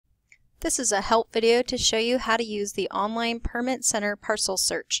This is a help video to show you how to use the online Permit Center parcel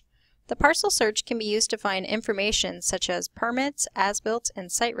search. The parcel search can be used to find information such as permits, as-built,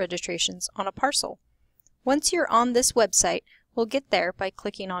 and site registrations on a parcel. Once you're on this website, we'll get there by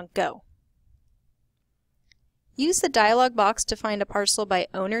clicking on Go. Use the dialog box to find a parcel by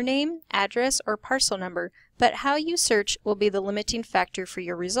owner name, address, or parcel number, but how you search will be the limiting factor for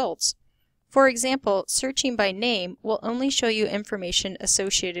your results. For example, searching by name will only show you information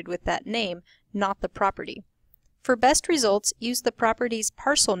associated with that name, not the property. For best results, use the property's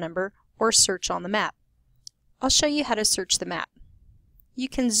parcel number or search on the map. I'll show you how to search the map. You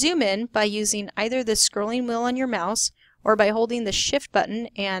can zoom in by using either the scrolling wheel on your mouse or by holding the Shift button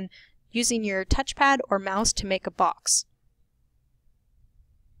and using your touchpad or mouse to make a box.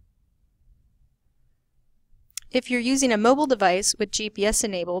 If you're using a mobile device with GPS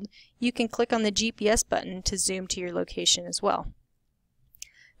enabled, you can click on the GPS button to zoom to your location as well.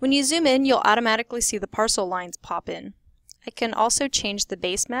 When you zoom in, you'll automatically see the parcel lines pop in. I can also change the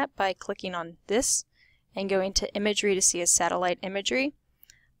base map by clicking on this and going to imagery to see a satellite imagery.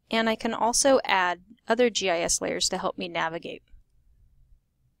 And I can also add other GIS layers to help me navigate.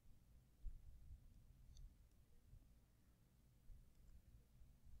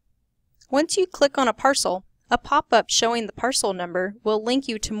 Once you click on a parcel, a pop-up showing the parcel number will link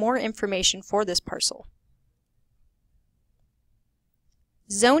you to more information for this parcel.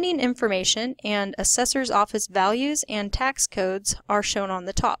 Zoning information and assessor's office values and tax codes are shown on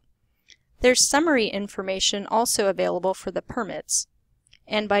the top. There's summary information also available for the permits.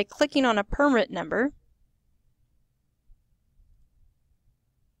 And by clicking on a permit number,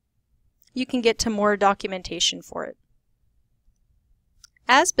 you can get to more documentation for it.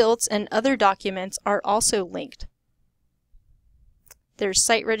 As-built and other documents are also linked. There's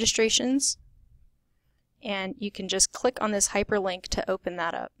site registrations, and you can just click on this hyperlink to open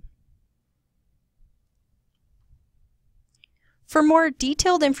that up. For more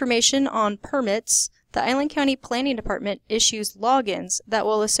detailed information on permits, the Island County Planning Department issues logins that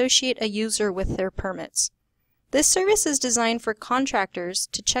will associate a user with their permits. This service is designed for contractors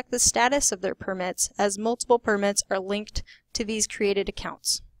to check the status of their permits, as multiple permits are linked to these created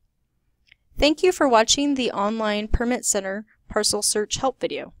accounts. Thank you for watching the online Permit Center parcel search help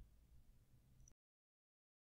video.